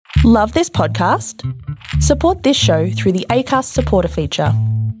Love this podcast? Support this show through the Acast supporter feature.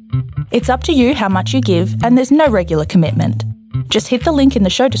 It's up to you how much you give, and there's no regular commitment. Just hit the link in the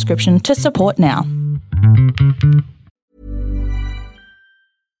show description to support now.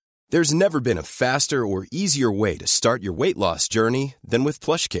 There's never been a faster or easier way to start your weight loss journey than with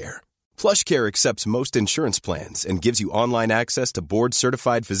PlushCare. PlushCare accepts most insurance plans and gives you online access to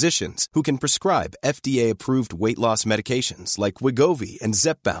board-certified physicians who can prescribe FDA-approved weight loss medications like Wegovy and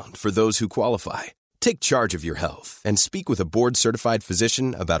Zepbound for those who qualify. Take charge of your health and speak with a board-certified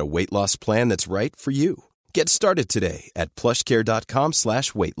physician about a weight loss plan that's right for you. Get started today at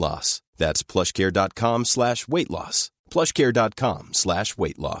plushcare.com/weight loss. That's plushcare.com/weight loss.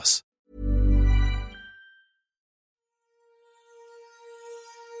 plushcare.com/weight loss.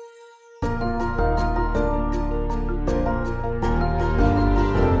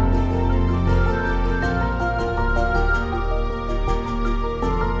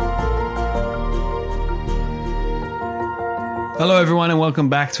 Hello everyone and welcome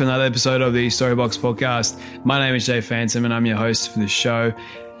back to another episode of the Storybox Podcast. My name is Jay Phantom and I'm your host for the show.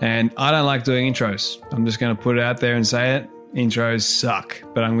 And I don't like doing intros. I'm just going to put it out there and say it. Intros suck,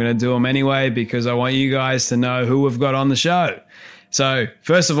 but I'm going to do them anyway because I want you guys to know who we've got on the show. So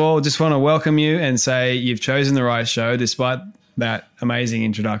first of all, just want to welcome you and say you've chosen the right show despite that amazing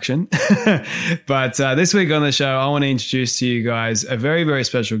introduction. But this week on the show, I want to introduce to you guys a very, very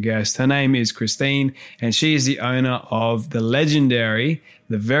special guest. Her name is Christine, and she is the owner of the legendary,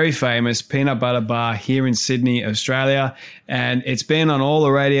 the very famous Peanut Butter Bar here in Sydney, Australia. And it's been on all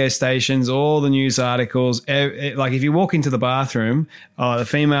the radio stations, all the news articles. Like if you walk into the bathroom, the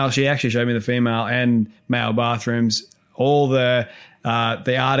female, she actually showed me the female and male bathrooms, all the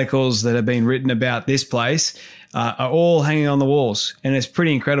articles that have been written about this place are all hanging on the walls, and it's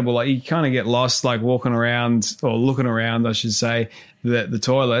pretty incredible. Like you kind of get lost, like walking around or looking around, I should say, the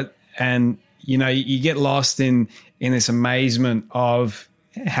toilet, and you know you get lost in this amazement of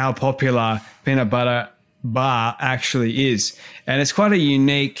how popular Peanut Butter Bar actually is, and it's quite a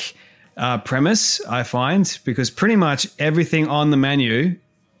unique premise, I find, because pretty much everything on the menu.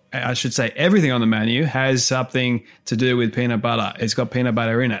 I should say everything on the menu has something to do with peanut butter. It's got peanut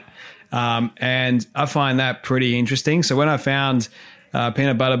butter in it. And I find that pretty interesting. So when I found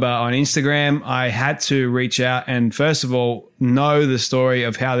Peanut Butter Bar on Instagram, I had to reach out and first of all, know the story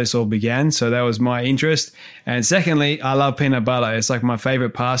of how this all began. So that was my interest. And secondly, I love peanut butter. It's like my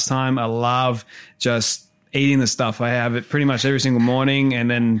favorite pastime. I love just eating the stuff. I have it pretty much every single morning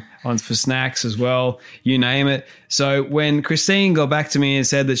and then on for snacks as well, you name it. So when Christine got back to me and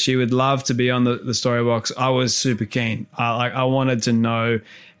said that she would love to be on the Storybox, I was super keen. I wanted to know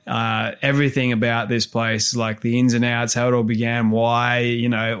everything about this place, like the ins and outs, how it all began, why, you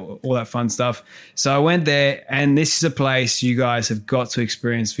know, all that fun stuff. So I went there, and this is a place you guys have got to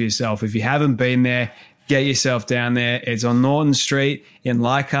experience for yourself. If you haven't been there, get yourself down there. It's on Norton Street in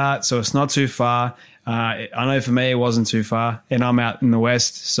Leichhardt, so it's not too far. I know for me it wasn't too far, and I'm out in the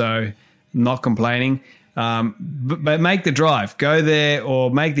west, so not complaining. But make the drive. Go there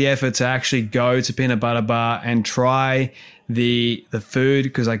or make the effort to actually go to Peanut Butter Bar and try the food,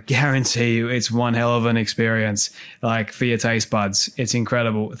 because I guarantee you it's one hell of an experience, like for your taste buds. It's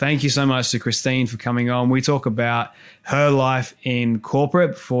incredible. Thank you so much to Christine for coming on. We talk about her life in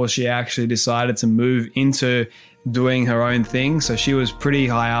corporate before she actually decided to move into doing her own thing. So she was pretty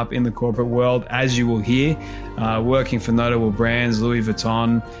high up in the corporate world, as you will hear, working for notable brands, Louis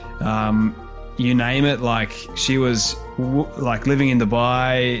Vuitton, you name it. Like she was like living in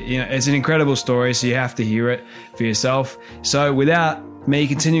Dubai. You know, it's an incredible story, so you have to hear it for yourself. So without me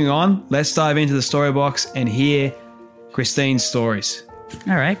continuing on, let's dive into the story box and hear Christine's stories.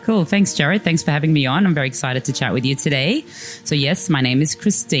 All right, cool. Thanks, Jared. Thanks for having me on. I'm very excited to chat with you today. So yes, my name is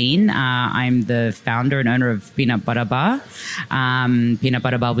Christine. I'm the founder and owner of Peanut Butter Bar. Peanut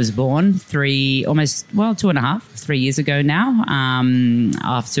Butter Bar was born 2.5, 3 years ago now.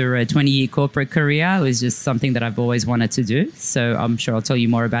 After a 20-year corporate career, it was just something that I've always wanted to do. So I'm sure I'll tell you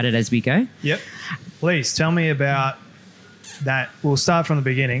more about it as we go. Yep. Please tell me about that. We'll start from the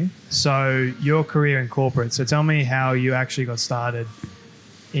beginning. So your career in corporate. So tell me how you actually got started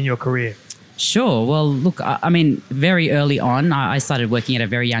in your career. Sure. Well, look, I mean, very early on, I started working at a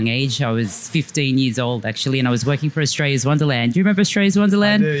very young age. I was 15 years old, actually, and I was working for Australia's Wonderland. Do you remember Australia's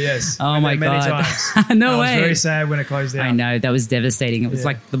Wonderland? I do, yes. Oh, my God. Many times. No way. I was very sad when it closed down. I know. That was devastating. It was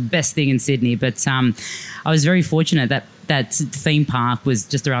like the best thing in Sydney. But I was very fortunate that that theme park was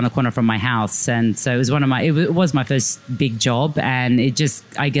just around the corner from my house. And so it was my first big job. And it just,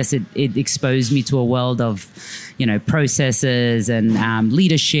 I guess it exposed me to a world of, processes and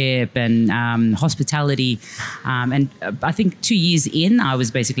leadership and hospitality. And I think 2 years in, I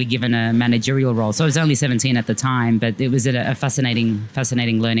was basically given a managerial role. So I was only 17 at the time, but it was a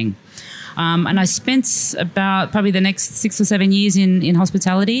fascinating learning. And I spent about probably the next 6 or 7 years in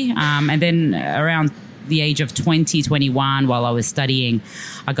hospitality. And then around the age of 2021, while I was studying,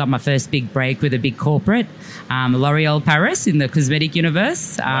 I got my first big break with a big corporate, L'Oréal Paris in the cosmetic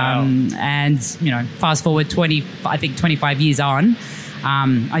universe. Wow. And, fast forward 25 years on,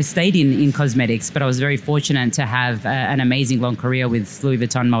 I stayed in cosmetics, but I was very fortunate to have an amazing long career with Louis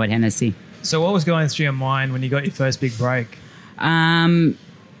Vuitton, Moet Hennessy. So what was going through your mind when you got your first big break?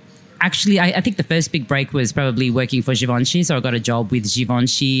 Actually, I think the first big break was probably working for Givenchy. So I got a job with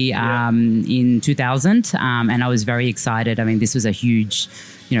Givenchy in 2000, and I was very excited. I mean, this was a huge,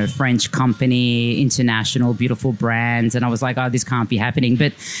 French company, international, beautiful brands. And I was like, oh, this can't be happening.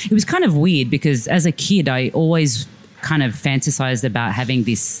 But it was kind of weird because as a kid, I always kind of fantasized about having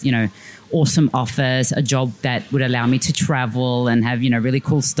this, awesome office, a job that would allow me to travel and have, really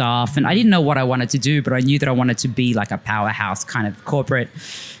cool stuff. And I didn't know what I wanted to do, but I knew that I wanted to be like a powerhouse kind of corporate,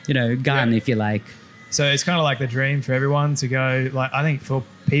 gun, if you like. So it's kind of like the dream for everyone to go, like, I think for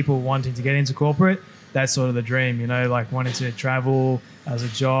people wanting to get into corporate, that's sort of the dream, like wanting to travel as a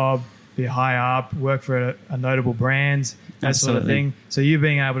job, be high up, work for a notable brand, that sort of thing. So you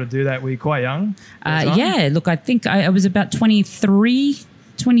being able to do that, were you quite young? Yeah, look, I think I was about 23,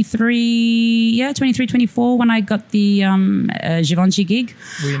 24 when I got the Givenchy gig.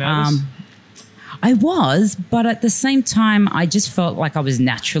 Were you nervous? I was, but at the same time, I just felt like I was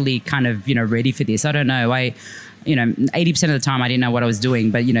naturally kind of, ready for this. I don't know. 80% of the time I didn't know what I was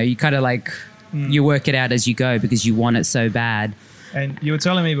doing, but, you kind of like, you work it out as you go because you want it so bad. And you were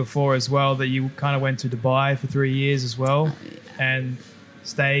telling me before as well that you kind of went to Dubai for 3 years as well and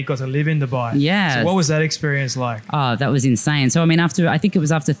got to live in Dubai. Yeah. So what was that experience like? Oh, that was insane. So, I mean, I think it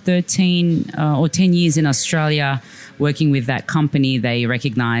was after 13 or 10 years in Australia working with that company, they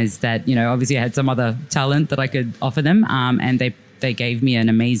recognized that, obviously I had some other talent that I could offer them. And they gave me an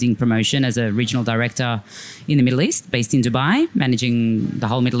amazing promotion as a regional director in the Middle East, based in Dubai, managing the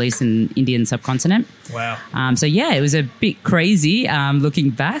whole Middle East and Indian subcontinent. Wow. So, yeah, it was a bit crazy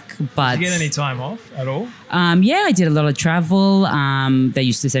looking back. But did you get any time off at all? Yeah, I did a lot of travel. They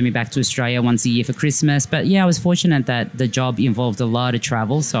used to send me back to Australia once a year for Christmas. But, yeah, I was fortunate that the job involved a lot of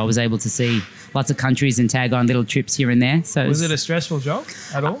travel. So I was able to see lots of countries and tag on little trips here and there. So was it a stressful job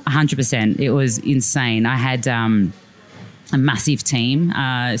at all? 100%. It was insane. I had a massive team.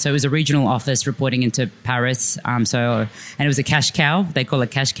 So it was a regional office reporting into Paris. And it was a cash cow. They call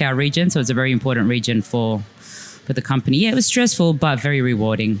it cash cow region. So it's a very important region for the company. Yeah, it was stressful, but very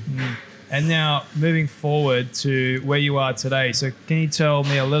rewarding. And now moving forward to where you are today. So can you tell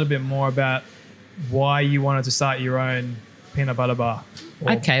me a little bit more about why you wanted to start your own peanut butter bar?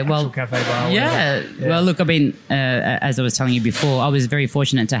 Okay, well, cafe bar. Yeah. Well, look, I mean, as I was telling you before, I was very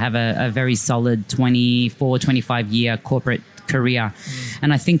fortunate to have a very solid 24, 25-year corporate career.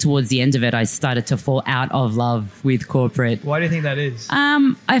 And I think towards the end of it, I started to fall out of love with corporate. Why do you think that is?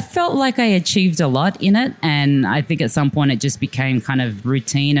 I felt like I achieved a lot in it. And I think at some point it just became kind of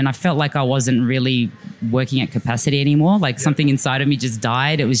routine. And I felt like I wasn't really working at capacity anymore. Like something inside of me just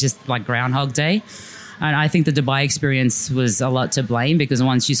died. It was just like Groundhog Day. And I think the Dubai experience was a lot to blame because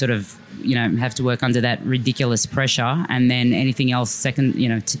once you sort of, have to work under that ridiculous pressure and then anything else second,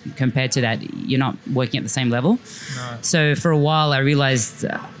 compared to that, you're not working at the same level. No. So for a while I realized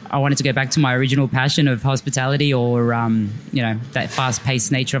I wanted to go back to my original passion of hospitality or, that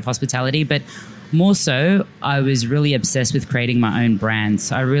fast-paced nature of hospitality. But more so, I was really obsessed with creating my own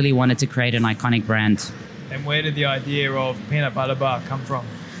brands. I really wanted to create an iconic brand. And where did the idea of peanut butter bar come from?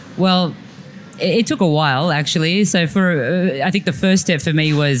 Well, it took a while, actually. So I think the first step for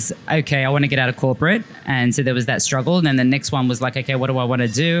me was, okay, I want to get out of corporate. And so there was that struggle. And then the next one was like, okay, what do I want to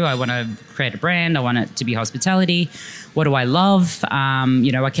do? I want to create a brand. I want it to be hospitality. What do I love?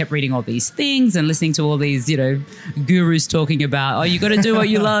 I kept reading all these things and listening to all these, gurus talking about, you got to do what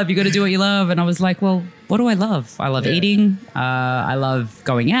you love. You got to do what you love. And I was like, well, what do I love? I love eating. I love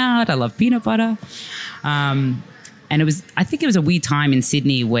going out. I love peanut butter. And I think it was a weird time in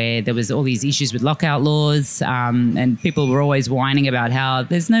Sydney where there was all these issues with lockout laws, and people were always whining about how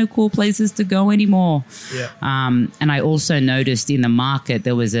there's no cool places to go anymore. Yeah. And I also noticed in the market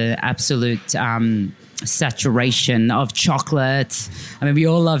there was an absolute saturation of chocolate. I mean, we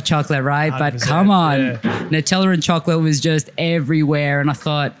all love chocolate, right? But come on, Nutella and chocolate was just everywhere. And I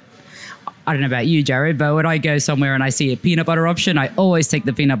thought, I don't know about you, Jared, but when I go somewhere and I see a peanut butter option, I always take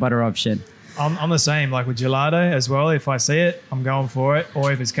the peanut butter option. I'm the same, like with gelato as well. If I see it, I'm going for it.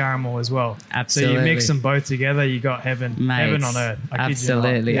 Or if it's caramel as well. Absolutely. So you mix them both together, you got heaven. Mate, heaven on earth.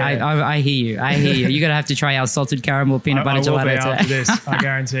 Absolutely. Yeah. I hear you. I hear you. You're going to have to try our salted caramel peanut butter I will gelato be after today. this, I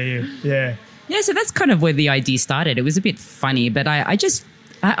guarantee you. Yeah. Yeah, so that's kind of where the idea started. It was a bit funny, but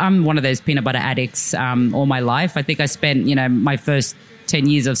I'm one of those peanut butter addicts all my life. I think I spent, my first 10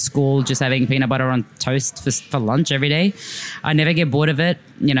 years of school just having peanut butter on toast for lunch every day. I never get bored of it,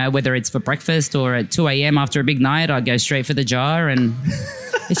 whether it's for breakfast or at 2 a.m. after a big night, I go straight for the jar, and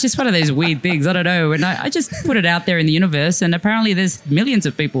it's just one of those weird things. I don't know. And I just put it out there in the universe, and apparently there's millions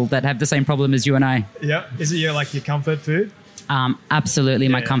of people that have the same problem as you and I. Yeah. Is it your comfort food? Absolutely,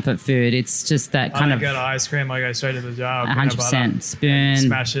 my comfort food. It's just that kind I of. don't go to ice cream. I go straight to the jar. 100% spoon,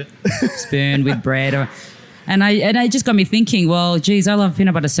 smash it. spoon with bread, and it just got me thinking. Well, geez, I love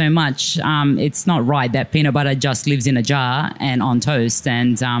peanut butter so much. It's not right that peanut butter just lives in a jar and on toast.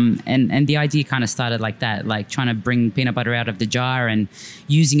 And the idea kind of started like that, like trying to bring peanut butter out of the jar and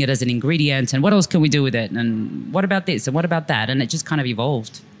using it as an ingredient. And what else can we do with it? And what about this? And what about that? And it just kind of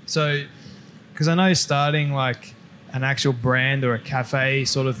evolved. So, because I know starting like an actual brand or a cafe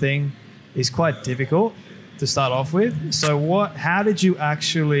sort of thing is quite difficult to start off with. So how did you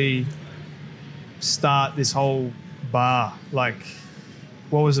actually start this whole bar? Like,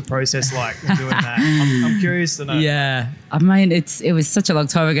 what was the process like in doing that? I'm curious to know. Yeah. I mean, it was such a long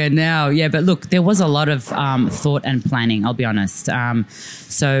time ago now. Yeah, but look, there was a lot of thought and planning, I'll be honest.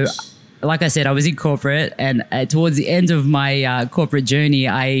 So like I said, I was in corporate, and towards the end of my corporate journey,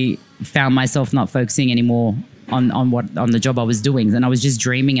 I found myself not focusing anymore on the job I was doing, and I was just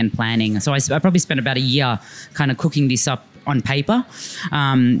dreaming and planning. So I probably spent about a year kind of cooking this up on paper,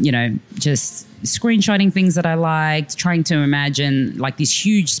 just screenshotting things that I liked, trying to imagine like this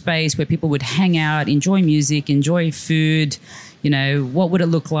huge space where people would hang out, enjoy music, enjoy food. What would it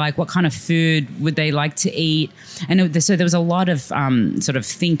look like? What kind of food would they like to eat? And so there was a lot of sort of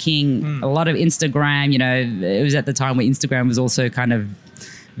thinking, a lot of Instagram. It was at the time where Instagram was also kind of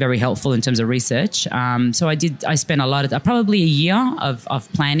very helpful in terms of research. So I spent probably a year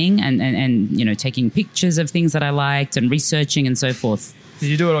of planning and taking pictures of things that I liked and researching and so forth. Did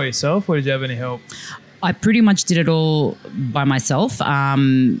you do it all yourself, or did you have any help? I pretty much did it all by myself. I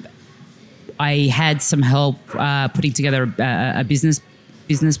had some help putting together a business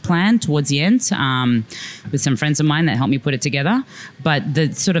plan towards the end with some friends of mine that helped me put it together. But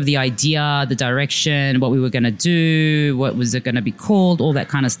the idea, the direction, what we were going to do, what was it going to be called, all that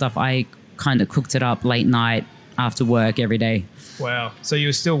kind of stuff, I kind of cooked it up late night after work every day. Wow. So you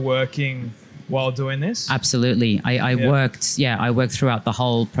were still working while doing this? Absolutely. I worked throughout the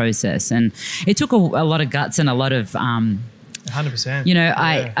whole process, and it took a lot of guts and a lot of 100%.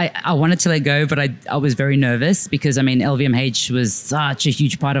 I wanted to let go, but I was very nervous because, LVMH was such a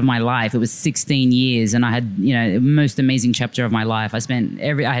huge part of my life. It was 16 years, and I had, the most amazing chapter of my life. I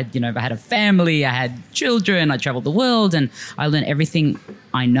had a family, I had children, I traveled the world, and I learned everything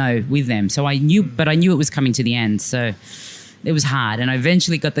I know with them. So I knew it was coming to the end. So it was hard, and I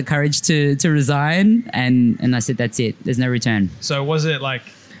eventually got the courage to resign, and I said, that's it. There's no return. So was it like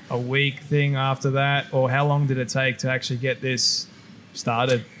a week thing after that, or how long did it take to actually get this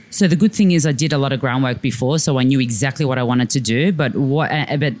started? So the good thing is I did a lot of groundwork before, so I knew exactly what I wanted to do. But what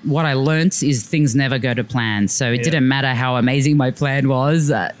I learnt is things never go to plan. So it didn't matter how amazing my plan was.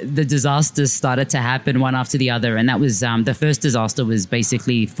 The disasters started to happen one after the other, and that was the first disaster was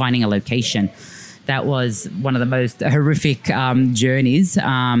basically finding a location. That was one of the most horrific journeys.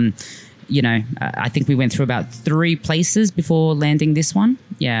 I think we went through about 3 places before landing this one.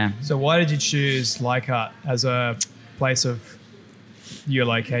 Yeah. So why did you choose Leichhardt as a place of your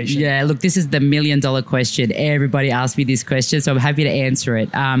location? Yeah, look, this is the $1 million question. Everybody asks me this question, so I'm happy to answer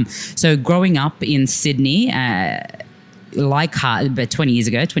it. So growing up in Sydney, Leichhardt, about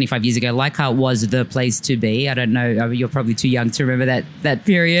 25 years ago, Leichhardt was the place to be. I don't know, you're probably too young to remember that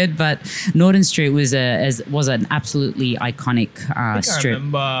period, but Norton Street was an absolutely iconic strip. I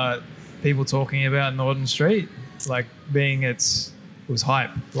remember people talking about Norton Street, like it was hype.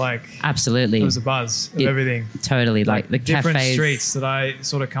 Like absolutely, it was a buzz of everything. Totally, like the different cafes, streets that I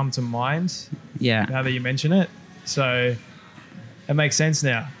sort of come to mind. Yeah, now that you mention it, so it makes sense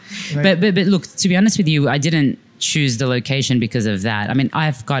now. But look, to be honest with you, I didn't choose the location because of that.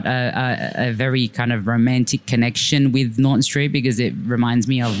 I've got a very kind of romantic connection with Norton Street because it reminds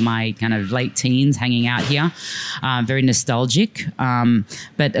me of my kind of late teens hanging out here. Very nostalgic.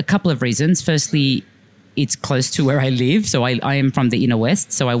 But a couple of reasons. Firstly, it's close to where I live. So I am from the inner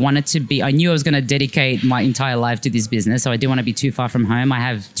west. So I knew I was going to dedicate my entire life to this business. So I didn't want to be too far from home. I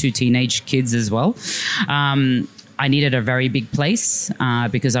have 2 teenage kids as well. I needed a very big place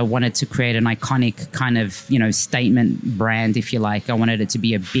because I wanted to create an iconic kind of, statement brand, if you like. I wanted it to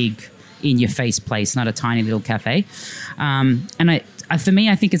be a big, in-your-face place, not a tiny little cafe. For me,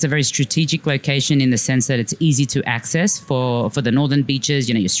 I think it's a very strategic location in the sense that it's easy to access for the northern beaches.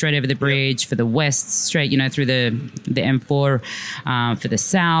 You're straight over the bridge. For the west, straight, through the M4. For the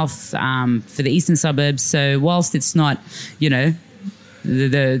south, for the eastern suburbs. So whilst it's not,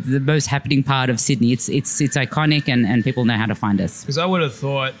 the most happening part of Sydney, it's iconic and people know how to find us. Because I would have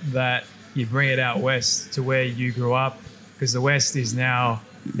thought that you bring it out west to where you grew up, because the west is now,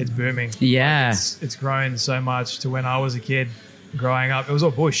 it's booming. Yeah. Like it's grown so much to when I was a kid growing up, it was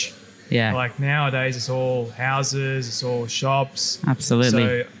all bush. Yeah. Like nowadays it's all houses, it's all shops.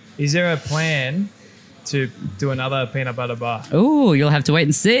 Absolutely. So is there a plan to do another peanut butter bar? Oh, you'll have to wait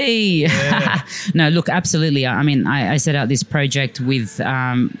and see. Yeah. No, look, absolutely. I mean, I set out this project with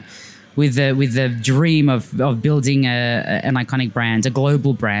the dream of building an iconic brand, a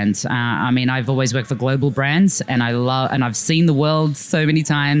global brand. I've always worked for global brands, and I've seen the world so many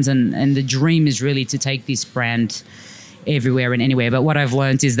times, and the dream is really to take this brand everywhere and anywhere. But what I've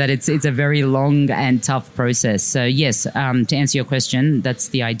learned is that it's a very long and tough process. So yes, to answer your question, that's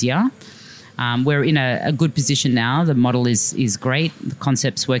the idea. We're in a good position now. The model is great. The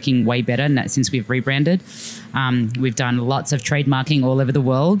concept's working way better since we've rebranded. We've done lots of trademarking all over the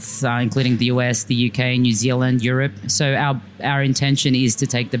world, including the US, the UK, New Zealand, Europe. So our intention is to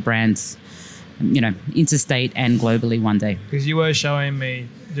take the brands, interstate and globally one day. Because you were showing me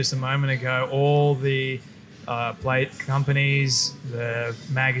just a moment ago all the plate companies, the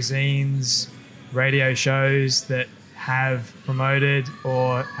magazines, radio shows that have promoted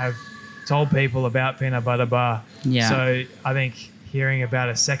or have told people about Peanut Butter Bar. Yeah. So I think hearing about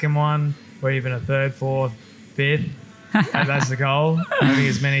a second one or even a third, fourth, fifth, and that's the goal. Having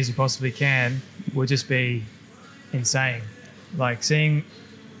as many as you possibly can will just be insane. Like seeing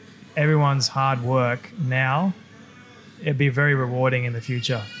everyone's hard work now, it'd be very rewarding in the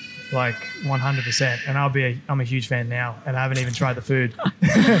future. Like 100%. And I'm a huge fan now, and I haven't even tried the food.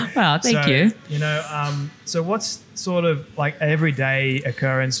 Well, thank you. So what's sort of like everyday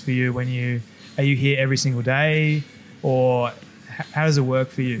occurrence for you are you here every single day, or how does it work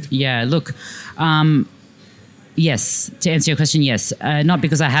for you? Yeah, look, yes, to answer your question, yes. Not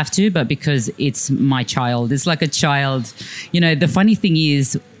because I have to, but because it's my child. It's like a child. The funny thing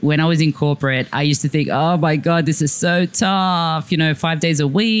is, when I was in corporate, I used to think, oh my God, this is so tough, 5 days a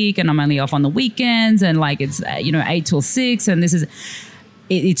week, and I'm only off on the weekends, and like it's, 8 till 6, and this is...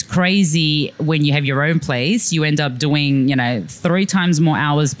 It's crazy when you have your own place. You end up doing, 3 times more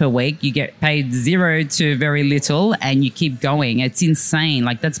hours per week. You get paid 0 to very little, and you keep going. It's insane.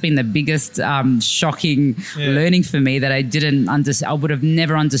 Like that's been the biggest shocking learning for me that I didn't understand. I would have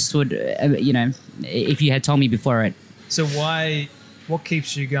never understood, if you had told me before it. So what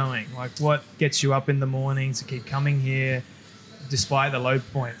keeps you going? Like what gets you up in the morning to keep coming here despite the low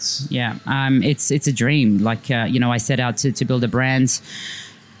points? Yeah, it's a dream. Like, I set out to build a brand,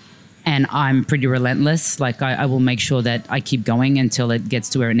 and I'm pretty relentless. Like I will make sure that I keep going until it gets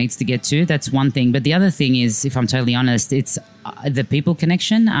to where it needs to get to. That's one thing. But the other thing is, if I'm totally honest, it's the people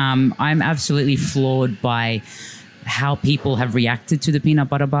connection. I'm absolutely floored by how people have reacted to the Peanut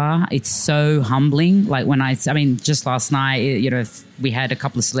Butter Bar. It's so humbling. Like just last night, we had a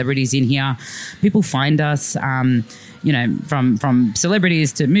couple of celebrities in here. People find us, from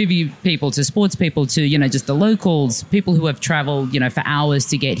celebrities to movie people to sports people to, just the locals, people who have traveled, for hours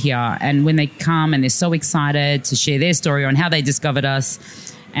to get here. And when they come and they're so excited to share their story on how they discovered us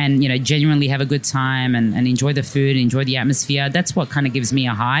and, genuinely have a good time and enjoy the food, enjoy the atmosphere, that's what kind of gives me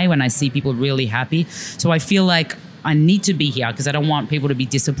a high when I see people really happy. So I feel like I need to be here because I don't want people to be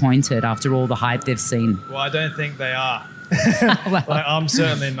disappointed after all the hype they've seen. Well, I don't think they are. Like, I'm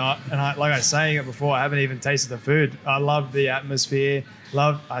certainly not. And like I was saying it before, I haven't even tasted the food. I love the atmosphere.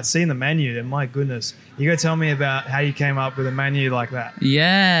 I've seen the menu, and my goodness. You got to tell me about how you came up with a menu like that.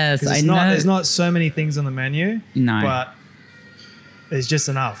 Yes, I know. There's not so many things on the menu. No. But there's just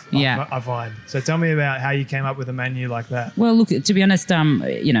enough, yeah. I find. So tell me about how you came up with a menu like that. Well, look, to be honest,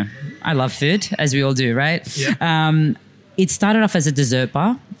 I love food, as we all do, right? Yeah. It started off as a dessert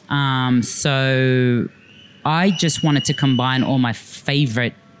bar. So I just wanted to combine all my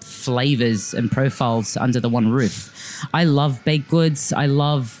favorite flavors and profiles under the one roof. I love baked goods. I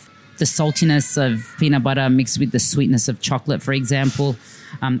love the saltiness of peanut butter mixed with the sweetness of chocolate, for example.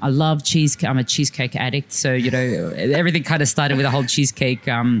 I love cheesecake. I'm a cheesecake addict. So, everything kind of started with a whole cheesecake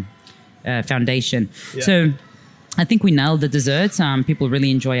foundation. Yeah. So I think we nailed the desserts. People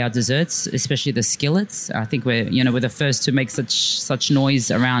really enjoy our desserts, especially the skillets. I think we're the first to make such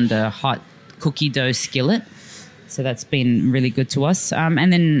noise around a hot cookie dough skillet. So that's been really good to us.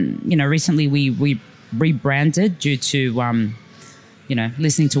 And then, recently we rebranded due to,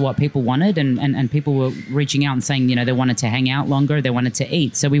 listening to what people wanted and people were reaching out and saying, they wanted to hang out longer, they wanted to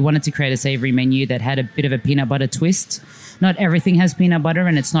eat. So we wanted to create a savory menu that had a bit of a peanut butter twist. Not everything has peanut butter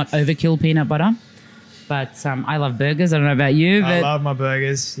and it's not overkill peanut butter. But I love burgers. I don't know about you. But I love my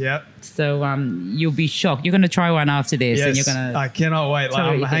burgers. Yep. So you'll be shocked. You're going to try one after this. Yes, and you're gonna I cannot wait. Like,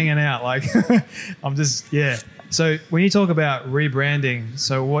 I'm hanging out. Like, I'm just, yeah. So when you talk about rebranding,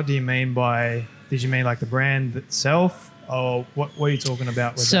 so what do you mean by, did you mean like the brand itself? Or what are you talking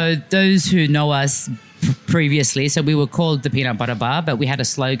about with that? Those who know us previously, so we were called the Peanut Butter Bar, but we had a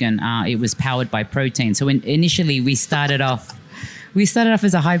slogan. It was powered by protein. So initially we started off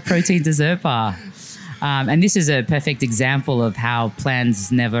as a high protein dessert bar. And this is a perfect example of how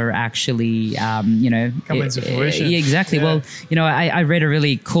plans never actually, come into fruition. Yeah, exactly. Yeah. Well, I read a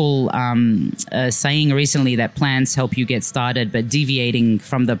really cool saying recently that plans help you get started, but deviating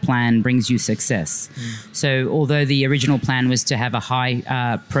from the plan brings you success. So although the original plan was to have a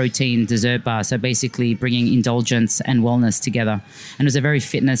high protein dessert bar, so basically bringing indulgence and wellness together, and it was a very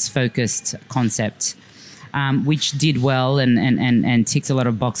fitness focused concept. Which did well and ticked a lot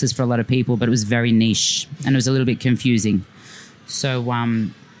of boxes for a lot of people, but it was very niche and it was a little bit confusing. So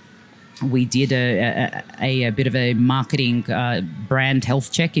we did a bit of a marketing brand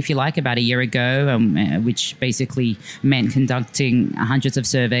health check, if you like, about a year ago, which basically meant conducting hundreds of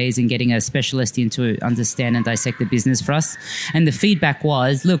surveys and getting a specialist in to understand and dissect the business for us. And the feedback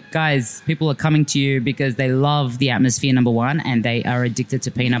was, look, guys, people are coming to you because they love the atmosphere, number one, and they are addicted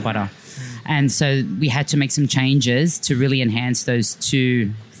to peanut butter. And so we had to make some changes to really enhance those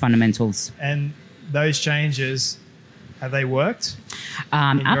two fundamentals. And those changes, have they worked?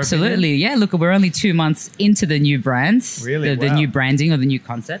 Absolutely. Yeah. Look, we're only 2 months into the new brand, really? the new branding or the new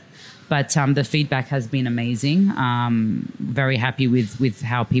concept. But the feedback has been amazing. Very happy with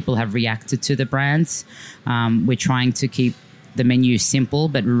how people have reacted to the brands. We're trying to keep the menu simple,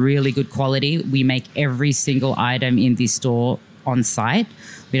 but really good quality. We make every single item in this store on site.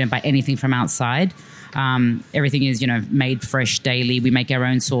 We don't buy anything from outside. Everything is, made fresh daily. We make our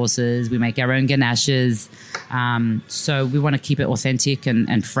own sauces. We make our own ganaches. So we want to keep it authentic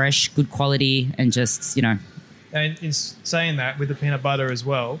and fresh, good quality, and just, And in saying that, with the peanut butter as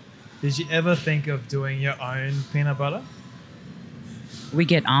well, did you ever think of doing your own peanut butter? We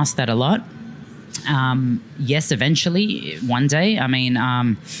get asked that a lot. Yes, eventually, one day.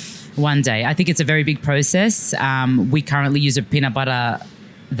 One day. I think it's a very big process. We currently use a peanut butter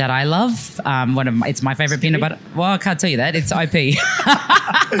that I love. It's my favorite peanut butter. Well, I can't tell you that. It's IP.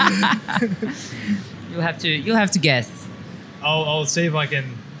 You'll have to guess. I'll see if I can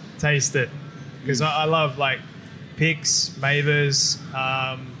taste it, because I love like Pix, Mavis.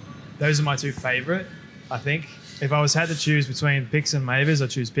 Those are my two favorite. I think if I had to choose between Pix and Mavis, I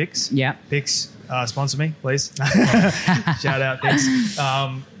choose Pix. Yeah. Pix, sponsor me, please. Shout out Pix.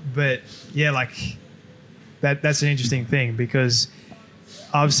 But yeah, like that's an interesting thing, because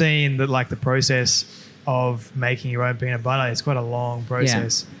I've seen that like the process of making your own peanut butter, it's quite a long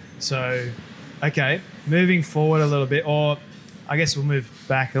process. Yeah. So, okay, moving forward a little bit, or I guess we'll move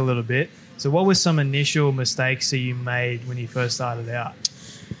back a little bit. So what were some initial mistakes that you made when you first started out?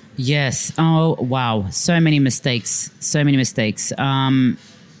 Yes. Oh, wow. So many mistakes.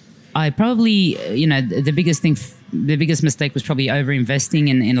 I probably, the biggest mistake was probably over-investing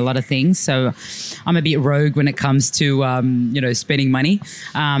in a lot of things. So I'm a bit rogue when it comes to, spending money.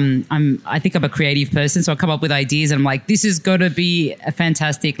 I think I'm a creative person, so I come up with ideas and I'm like, this is going to be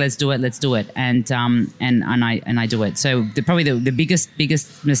fantastic. Let's do it. And I do it. So the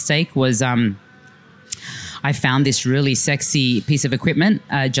biggest mistake was, I found this really sexy piece of equipment,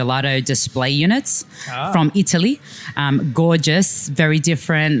 gelato display units from Italy. Gorgeous, very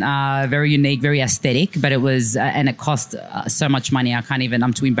different, very unique, very aesthetic, but it was, and it cost so much money.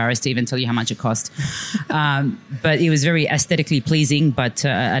 I'm too embarrassed to even tell you how much it cost. But it was very aesthetically pleasing, but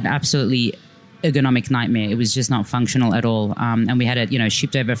an absolutely ergonomic nightmare. It was just not functional at all. And we had it,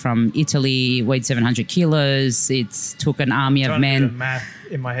 shipped over from Italy, weighed 700 kilos. It took an army of men. To do the math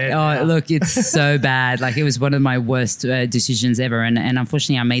in my head. Oh, look, it's so bad. Like, it was one of my worst decisions ever. And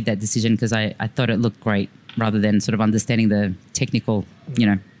unfortunately, I made that decision because I thought it looked great rather than sort of understanding the technical,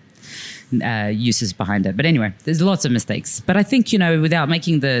 uses behind it. But anyway, there's lots of mistakes. But I think, without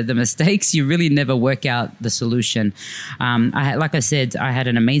making the mistakes, you really never work out the solution. Like I said, I had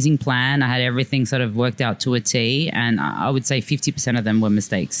an amazing plan. I had everything sort of worked out to a T, and I would say 50% of them were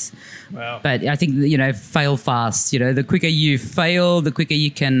mistakes. Wow. But I think, fail fast. The quicker you fail, the quicker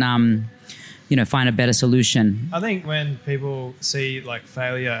you can, find a better solution. I think when people see like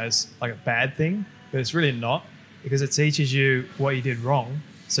failure as like a bad thing, but it's really not, because it teaches you what you did wrong,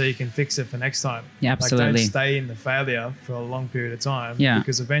 so you can fix it for next time. Yeah, absolutely. Like, don't stay in the failure for a long period of time. Yeah.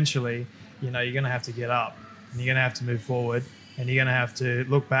 Because eventually, you're going to have to get up, and you're going to have to move forward, and you're going to have to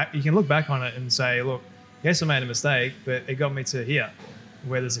look back. You can look back on it and say, look, yes, I made a mistake, but it got me to here,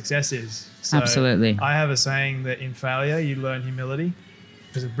 where the success is. So Absolutely. I have a saying that in failure, you learn humility,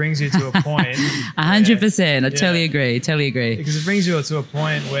 because it brings you to a point. 100%. I totally agree. Because it brings you to a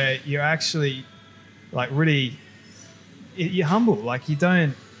point where you're actually like really, you're humble. Like you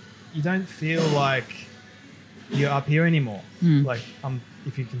don't feel like you're up here anymore. Like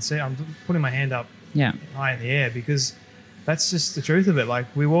if you can see, I'm putting my hand up high in the air, because that's just the truth of it. Like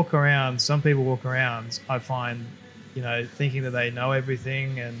some people walk around, I find, thinking that they know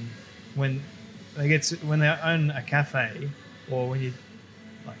everything. And when they own a cafe, or when you're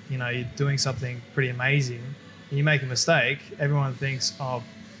doing something pretty amazing and you make a mistake, everyone thinks, oh,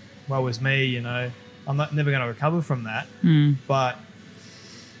 well, it was me, I'm never going to recover from that. But,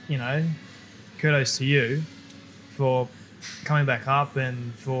 kudos to you for coming back up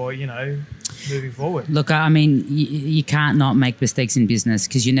and for, moving forward. Look, I mean, you can't not make mistakes in business,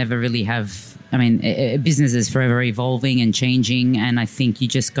 because you never really have. I mean, business is forever evolving and changing, and I think you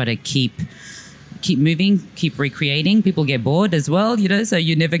just got to keep moving, keep recreating. People get bored as well, so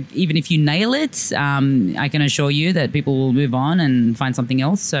you never, even if you nail it, I can assure you that people will move on and find something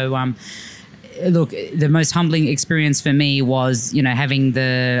else. So, look, the most humbling experience for me was, having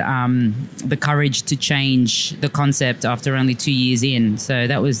the courage to change the concept after only 2 years in. So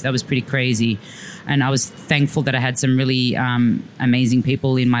that was pretty crazy. And I was thankful that I had some really amazing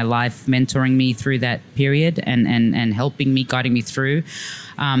people in my life mentoring me through that period and helping me, guiding me through.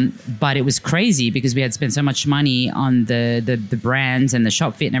 But it was crazy, because we had spent so much money on the brands and the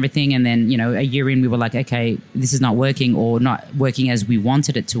shop fit and everything. And then, a year in, we were like, okay, this is not working, or not working as we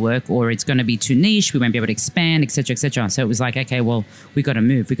wanted it to work, or it's going to be too niche. We won't be able to expand, et cetera, et cetera. So it was like, okay, well, we got to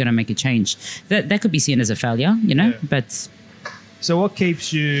move. We got to make a change. That could be seen as a failure, Yeah. But so what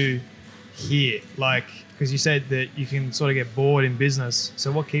keeps you here? Like, because you said that you can sort of get bored in business.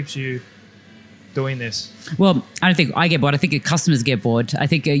 So what keeps you doing this? Well, I don't think I get bored. I think customers get bored. I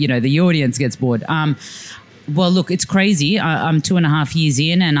think, the audience gets bored. Well, look, it's crazy. I'm 2.5 years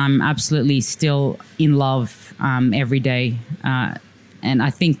in, and I'm absolutely still in love every day. And I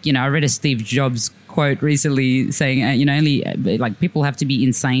think, I read a Steve Jobs quote recently saying, only like people have to be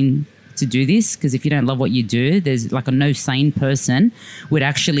insane to do this, because if you don't love what you do, there's like no sane person would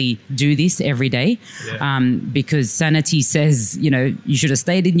actually do this every day. Because sanity says, you should have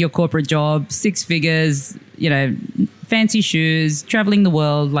stayed in your corporate job, 6 figures, fancy shoes, traveling the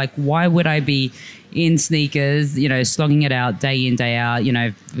world. Like, why would I be in sneakers, slogging it out day in, day out,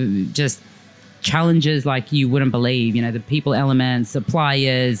 just challenges like you wouldn't believe, the people element,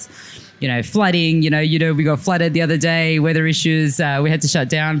 suppliers, flooding, we got flooded the other day, weather issues, we had to shut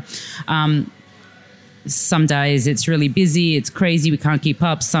down. Some days it's really busy, it's crazy, we can't keep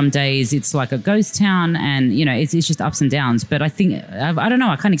up. Some days it's like a ghost town, and, it's just ups and downs. But I think, I don't know,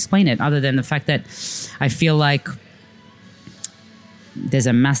 I can't explain it other than the fact that I feel like there's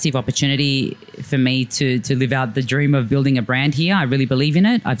a massive opportunity for me to live out the dream of building a brand here. I really believe in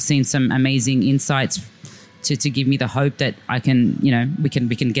it. I've seen some amazing insights to give me the hope that I can, we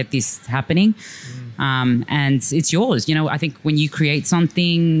can get this happening. And it's yours. I think when you create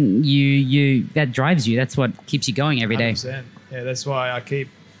something, you that drives you. That's what keeps you going every day. 100%. Yeah, that's why I keep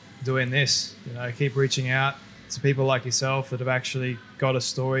doing this. I keep reaching out to people like yourself that have actually got a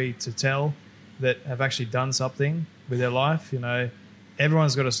story to tell, that have actually done something with their life.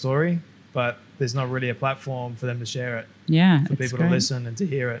 Everyone's got a story, but there's not really a platform for them to share it. Yeah, for people to listen and to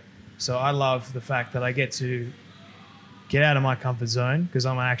hear it. So I love the fact that I get to get out of my comfort zone, because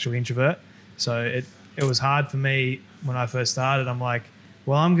I'm an actual introvert. So it was hard for me when I first started. I'm like,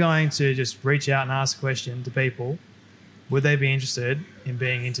 well, I'm going to just reach out and ask a question to people. Would they be interested in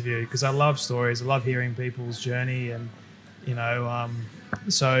being interviewed? Because I love stories. I love hearing people's journey. And,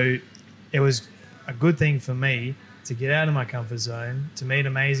 so it was a good thing for me to get out of my comfort zone, to meet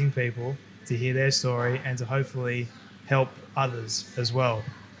amazing people, to hear their story, and to hopefully help others as well.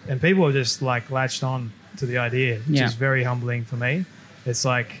 And people are just like latched on to the idea, which is very humbling for me. It's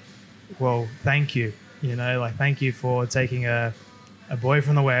like, well, thank you, thank you for taking a a boy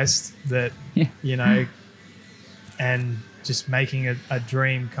from the West that, you know, and just making a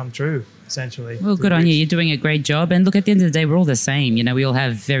dream come true, essentially. Well, good on you. You're doing a great job. And look, at the end of the day, we're all the same. You know, we all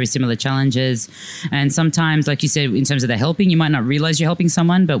have very similar challenges. And sometimes, like you said, in terms of the helping, you might not realize you're helping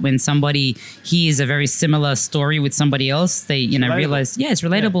someone. But when somebody hears a very similar story with somebody else, they, you know, realize, it's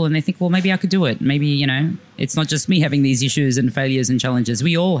relatable. And they think, well, maybe I could do it. Maybe, you know, it's not just me having these issues and failures and challenges.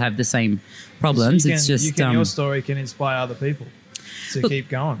 We all have the same problems. Your story can inspire other people to keep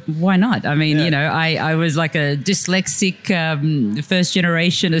going. Why not? I mean, you know, I was like a dyslexic first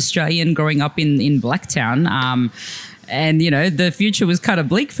generation Australian growing up in Blacktown. And, you know, the future was kind of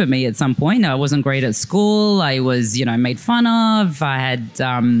bleak for me at some point. I wasn't great at school. I was, you know, made fun of. I had,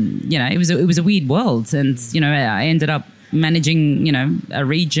 you know, it was a weird world. And, you know, I ended up managing, you know, a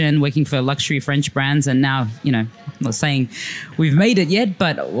region, working for luxury French brands. And now, you know, I'm not saying we've made it yet,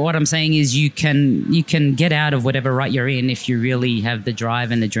 but what I'm saying is you can get out of whatever rut you're in if you really have the drive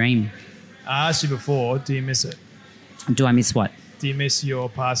and the dream. I asked you before, do you miss it? Do I miss what? Do you miss your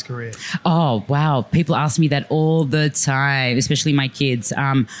past career? Oh, wow. People ask me that all the time, especially my kids.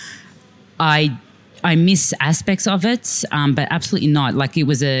 I miss aspects of it, but absolutely not. Like it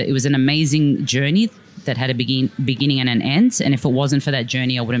was an amazing journey that had a beginning and an end. And if it wasn't for that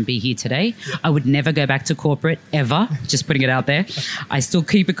journey, I wouldn't be here today. I would never go back to corporate ever, just putting it out there. I still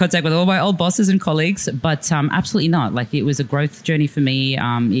keep in contact with all my old bosses and colleagues, but absolutely not. Like it was a growth journey for me.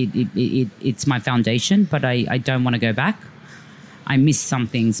 It's my foundation, but I don't want to go back. I miss some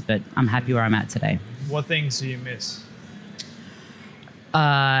things, but I'm happy where I'm at today. What things do you miss?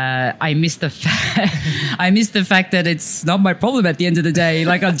 I miss the fact that it's not my problem at the end of the day.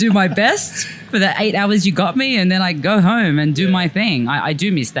 Like I do my best for the 8 hours you got me, and then I go home and do my thing. I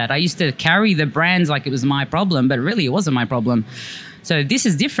do miss that. I used to carry the brands like it was my problem, but really it wasn't my problem. So this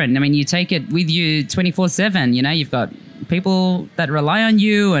is different. I mean, you take it with you 24/7. You know, you've got people that rely on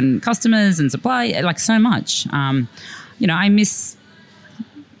you and customers and supply, like so much. You know, I miss,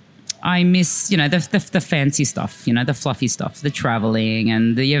 you know, the fancy stuff, you know, the fluffy stuff, the traveling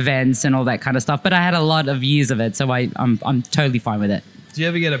and the events and all that kind of stuff. But I had a lot of years of it, so I'm totally fine with it. Do you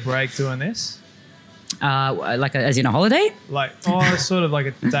ever get a break doing this? As in a holiday? Like, sort of like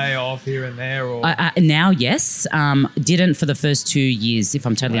a day off here and there? Or now, yes. Didn't for the first 2 years, if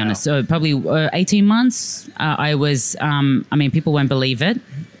I'm totally honest. So probably 18 months. I was, I mean, people won't believe it,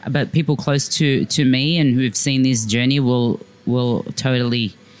 but people close to me and who've seen this journey will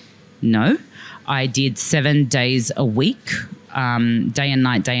totally know. I did 7 days a week, day and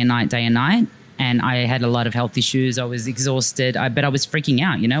night, day and night, day and night. And I had a lot of health issues. I was exhausted, but I was freaking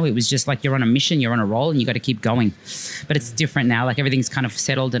out, you know. It was just like you're on a mission, you're on a roll, and you got to keep going. But it's different now. Like everything's kind of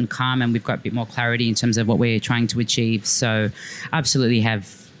settled and calm, and we've got a bit more clarity in terms of what we're trying to achieve. So absolutely have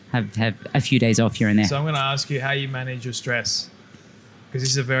a few days off here and there. So I'm going to ask you how you manage your stress, because this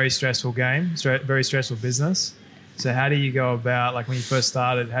is a very stressful game, very stressful business. So how do you go about, like when you first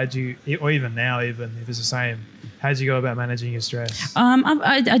started, or even now, even if it's the same, how do you go about managing your stress?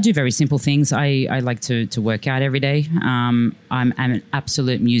 I do very simple things. I like to work out every day. I'm an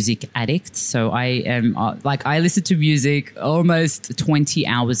absolute music addict. So I am I listen to music almost 20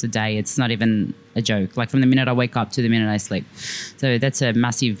 hours a day. It's not even a joke, like from the minute I wake up to the minute I sleep. So that's a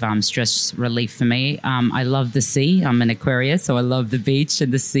massive stress relief for me. I love the sea. I'm an Aquarius, so I love the beach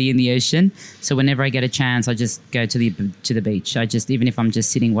and the sea and the ocean. So whenever I get a chance, I just go to the beach. Even if I'm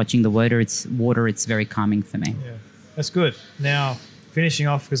just sitting watching the water, it's very calming for me. Yeah, that's good. Now, finishing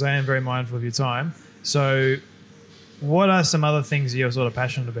off, because I am very mindful of your time. So what are some other things you're sort of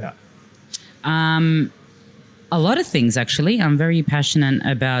passionate about? A lot of things, actually. I'm very passionate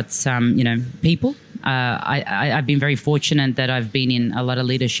about, people. I've been very fortunate that I've been in a lot of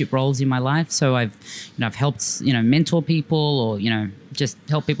leadership roles in my life. So I've helped, mentor people or, just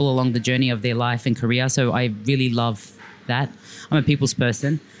help people along the journey of their life and career. So I really love that. I'm a people's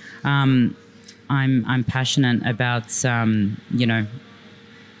person. I'm passionate about,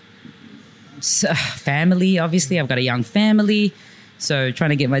 family. Obviously, I've got a young family. So trying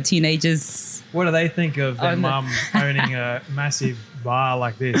to get my teenagers. What do they think of their mum owning a massive bar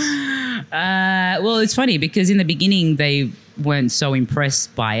like this? Well, it's funny because in the beginning they weren't so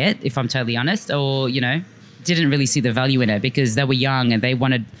impressed by it, if I'm totally honest, or, didn't really see the value in it because they were young and they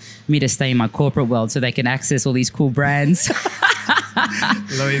wanted me to stay in my corporate world so they can access all these cool brands.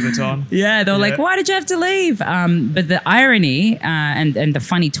 Louis Vuitton. Yeah, they were like, why did you have to leave? But the irony and the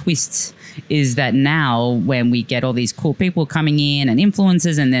funny twist is that now when we get all these cool people coming in and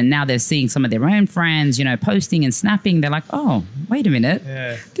influencers, and then now they're seeing some of their own friends, you know, posting and snapping, they're like, oh, wait a minute.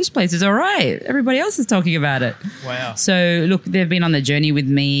 Yeah. This place is all right. Everybody else is talking about it. Wow. So look, they've been on the journey with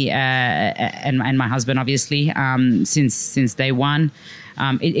me and my husband, obviously, since day one.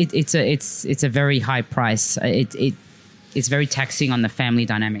 It's a very high price. It's very taxing on the family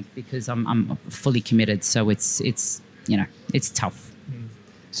dynamic because I'm fully committed. So it's you know, it's tough.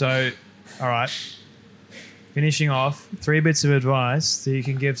 So, all right. Finishing off, 3 bits of advice that you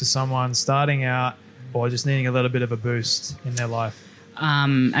can give to someone starting out or just needing a little bit of a boost in their life.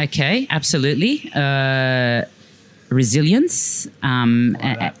 Okay, absolutely. Resilience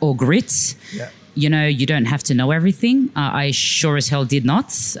or grit. Yeah. You know, you don't have to know everything. I sure as hell did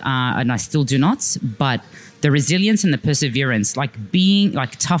not, and I still do not. But the resilience and the perseverance, like being,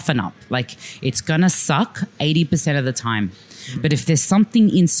 like toughen up. Like it's gonna suck 80% of the time. But if there's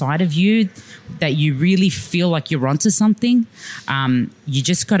something inside of you that you really feel like you're onto something, you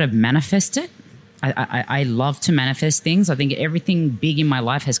just got to manifest it. I love to manifest things. I think everything big in my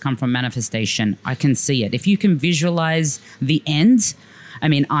life has come from manifestation. I can see it. If you can visualize the end, I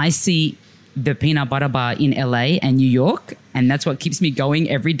mean, I see the Peanut Butter Bar in LA and New York, and that's what keeps me going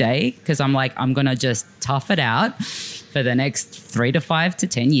every day because I'm like, I'm going to just tough it out for the next 3 to 5 to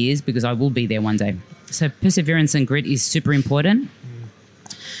 10 years because I will be there one day. So perseverance and grit is super important.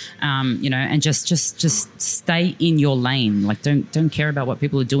 You know, and just stay in your lane. Like don't care about what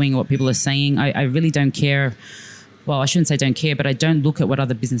people are doing or what people are saying. I really don't care. Well, I shouldn't say don't care, but I don't look at what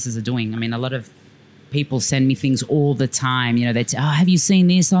other businesses are doing. I mean, a lot of people send me things all the time. You know, they say, oh, have you seen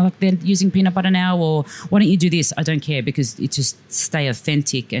this? Oh, like they're using peanut butter now, or why don't you do this? I don't care because it just stay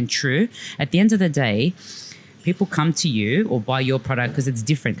authentic and true. At the end of the day, people come to you or buy your product because it's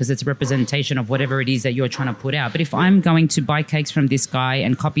different, because it's a representation of whatever it is that you're trying to put out. But if I'm going to buy cakes from this guy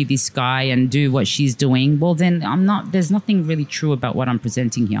and copy this guy and do what she's doing, well, then there's nothing really true about what I'm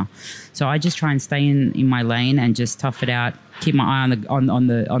presenting here. So I just try and stay in my lane and just tough it out, keep my eye on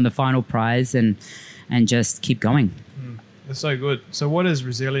the final prize and just keep going. That's so good. So what does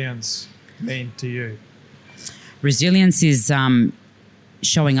resilience mean to you? Resilience is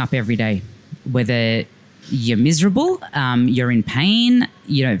showing up every day, whether you're miserable, you're in pain,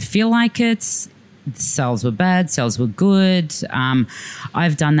 you don't feel like it, sales were bad, sales were good.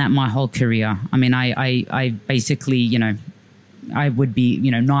 I've done that my whole career. I mean, I basically, you know, I would be,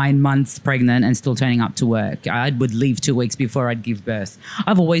 9 months pregnant and still turning up to work. I would leave 2 weeks before I'd give birth.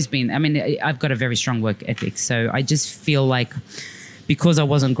 I've always been, I've got a very strong work ethic. So I just feel like because I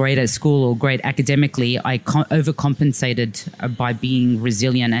wasn't great at school or great academically, I overcompensated by being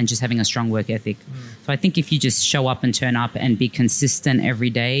resilient and just having a strong work ethic. So I think if you just show up and turn up and be consistent every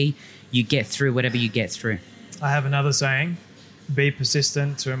day, you get through whatever you get through. I have another saying, be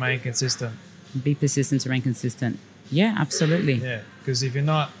persistent to remain consistent. Be persistent to remain consistent. Yeah, absolutely. Yeah, because if you're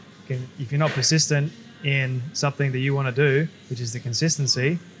not persistent in something that you want to do, which is the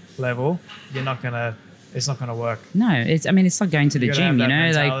consistency level, it's not gonna work. No, it's like going to the gym, have that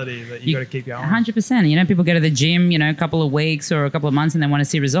mentality that you got to keep going. 100%. People go to the gym, a couple of weeks or a couple of months and they want to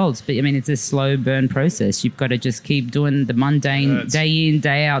see results. But it's a slow burn process. You've got to just keep doing the mundane day in,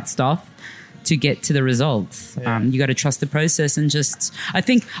 day out stuff to get to the results. Yeah. You got to trust the process and I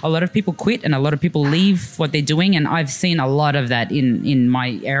think a lot of people quit and a lot of people leave what they're doing. And I've seen a lot of that in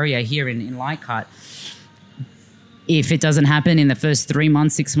my area here in Leichhardt. If it doesn't happen in the first 3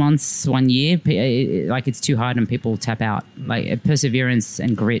 months, 6 months, 1 year, it's too hard and people tap out. Like perseverance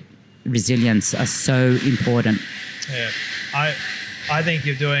and grit, resilience are so important. Yeah, I think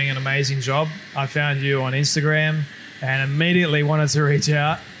you're doing an amazing job. I found you on Instagram and immediately wanted to reach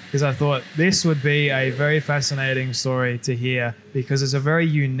out because I thought this would be a very fascinating story to hear because it's a very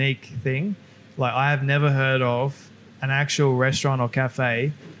unique thing. Like I have never heard of an actual restaurant or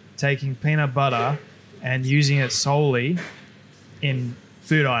cafe taking peanut butter and using it solely in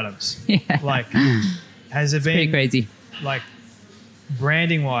food items. Yeah. Has it been pretty crazy?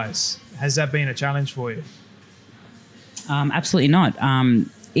 Branding wise, has that been a challenge for you? Absolutely not.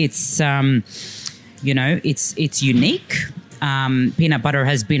 It's it's unique. Peanut butter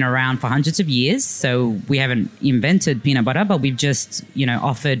has been around for hundreds of years, so we haven't invented peanut butter, but we've just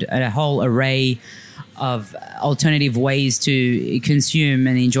offered a whole array of alternative ways to consume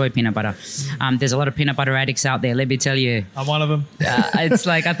and enjoy peanut butter. There's a lot of peanut butter addicts out there, let me tell you. I'm one of them. It's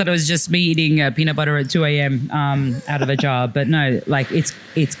I thought it was just me eating peanut butter at 2 a.m. Out of a jar. But no,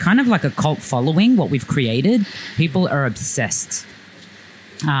 it's kind of like a cult following, what we've created. People are obsessed.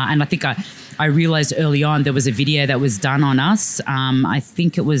 And I think I realized early on there was a video that was done on us. I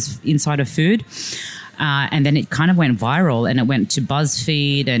think it was Inside of Food. And then it kind of went viral and it went to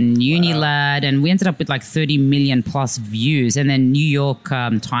BuzzFeed and Unilad, and we ended up with like 30 million plus views. And then New York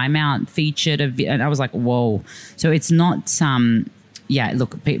Time Out featured and I was like, whoa. So it's not,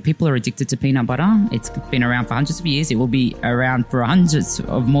 look, people are addicted to peanut butter. It's been around for hundreds of years. It will be around for hundreds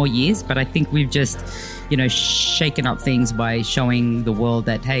of more years. But I think we've just, shaken up things by showing the world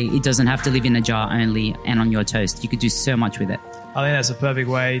that, hey, it doesn't have to live in a jar only and on your toast. You could do so much with it. I think that's a perfect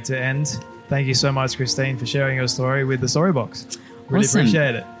way to end. Thank you so much, Christine, for sharing your story with the Storybox. Really Awesome.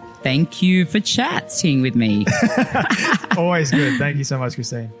 Appreciate it. Thank you for chatting with me. Always good. Thank you so much,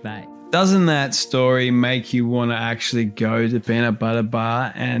 Christine. Bye. Doesn't that story make you want to actually go to Peanut Butter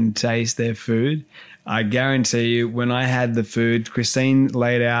Bar and taste their food? I guarantee you, when I had the food, Christine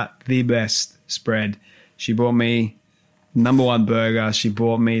laid out the best spread. She brought me number one burger. She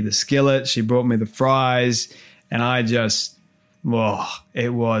brought me the skillet. She brought me the fries. And I just, it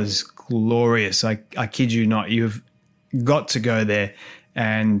was glorious. I kid you not. You've got to go there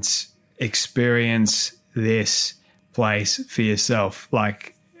and experience this place for yourself.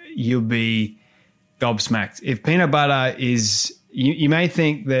 Like, you'll be gobsmacked. If peanut butter is, you may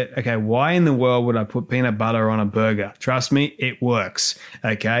think that, okay, why in the world would I put peanut butter on a burger? Trust me, it works,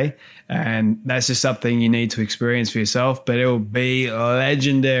 okay? And that's just something you need to experience for yourself, but it will be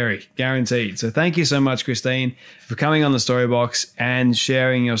legendary, guaranteed. So thank you so much, Christine, for coming on the Storybox and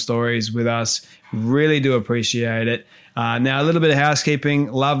sharing your stories with us. Really do appreciate it. Now, a little bit of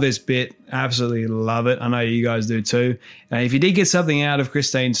housekeeping. Love this bit. Absolutely love it. I know you guys do too. If you did get something out of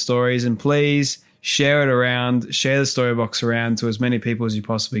Christine's stories, and please share it around, share the Storybox around to as many people as you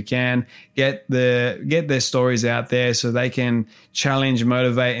possibly can. Get their stories out there so they can challenge,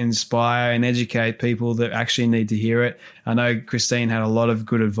 motivate, inspire, and educate people that actually need to hear it. I know Christine had a lot of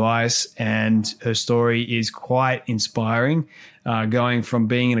good advice, and her story is quite inspiring. Going from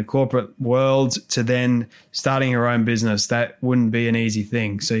being in a corporate world to then starting her own business, that wouldn't be an easy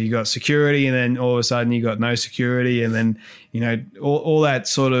thing. So you got security, and then all of a sudden you got no security, and then all that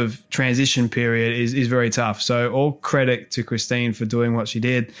sort of transition period is very tough. So all credit to Christine for doing what she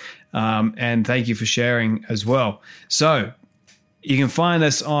did, and thank you for sharing as well. So you can find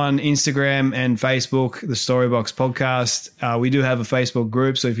us on Instagram and Facebook, the Storybox Podcast. We do have a Facebook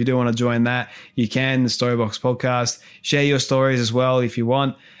group, so if you do want to join that, you can, the Storybox Podcast. Share your stories as well if you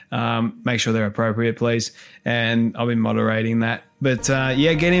want. Make sure they're appropriate, please, and I'll be moderating that. But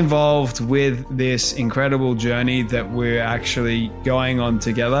get involved with this incredible journey that we're actually going on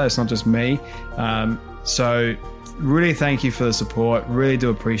together. It's not just me. So really thank you for the support. Really do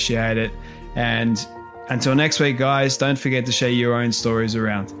appreciate it. And until next week, guys, don't forget to share your own stories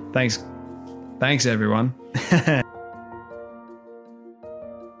around. Thanks, everyone.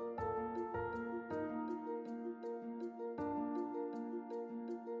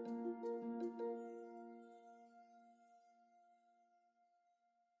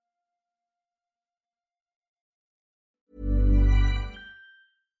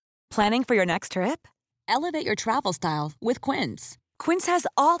 Planning for your next trip? Elevate your travel style with Quince. Quince has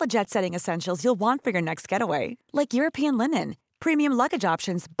all the jet-setting essentials you'll want for your next getaway, like European linen, premium luggage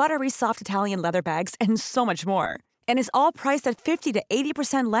options, buttery soft Italian leather bags, and so much more. And is all priced at 50 to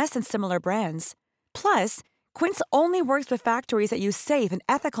 80% less than similar brands. Plus, Quince only works with factories that use safe and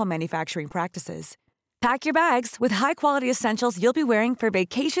ethical manufacturing practices. Pack your bags with high-quality essentials you'll be wearing for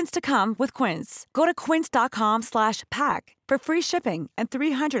vacations to come with Quince. Go to quince.com/pack for free shipping and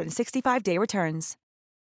 365-day returns.